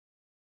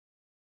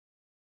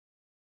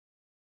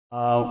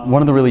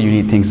One of the really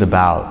unique things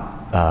about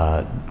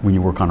when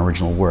you work on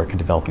original work and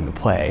developing the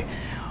play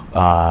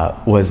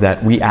was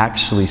that we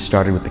actually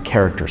started with the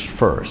characters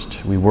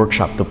first. We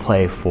workshopped the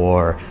play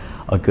for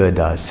a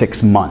good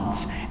 6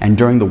 months, and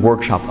during the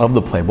workshop of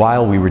the play,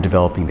 while we were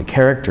developing the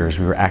characters,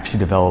 we were actually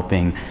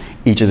developing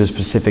each of the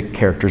specific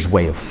characters'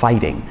 way of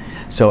fighting.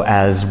 So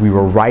as we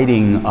were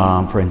writing,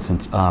 for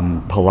instance,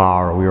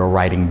 Pilar, or we were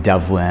writing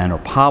Devlin or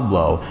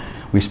Pablo,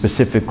 we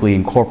specifically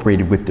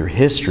incorporated with their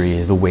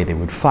history the way they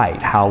would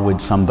fight. How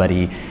would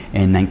somebody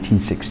in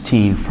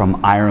 1916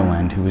 from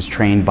Ireland who was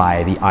trained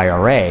by the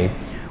IRA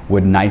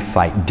would knife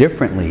fight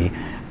differently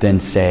than,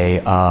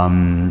 say, a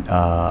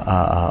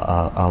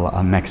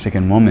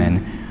Mexican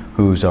woman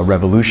who's a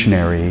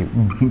revolutionary,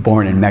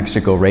 born in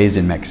Mexico, raised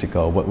in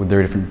Mexico? What would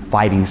their different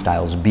fighting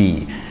styles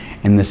be?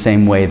 In the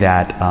same way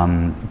that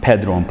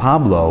Pedro and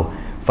Pablo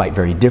fight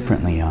very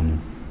differently.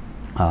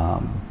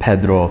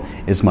 Pedro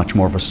is much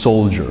more of a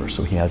soldier,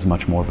 so he has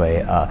much more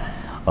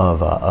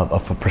of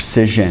a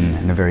precision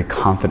and a very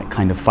confident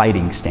kind of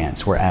fighting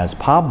stance, whereas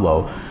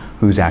Pablo,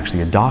 who's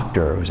actually a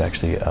doctor, who's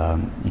actually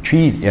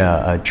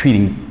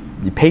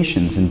treating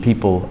patients and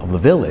people of the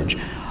village,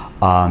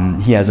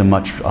 he has a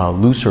much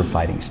looser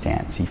fighting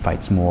stance. He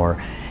fights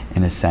more,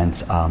 in a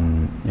sense,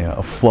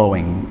 a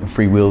flowing,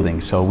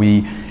 free-wielding. So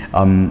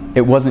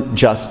it wasn't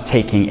just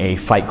taking a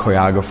fight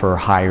choreographer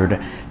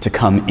hired to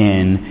come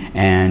in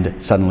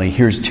and suddenly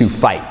here's 2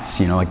 fights,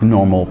 like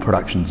normal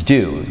productions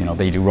do.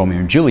 They do Romeo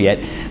and Juliet.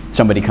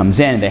 Somebody comes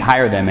in, they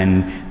hire them,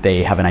 and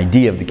they have an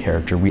idea of the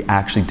character. We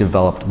actually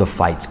developed the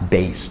fights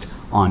based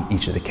on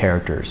each of the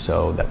characters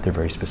so that they're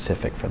very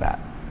specific for that.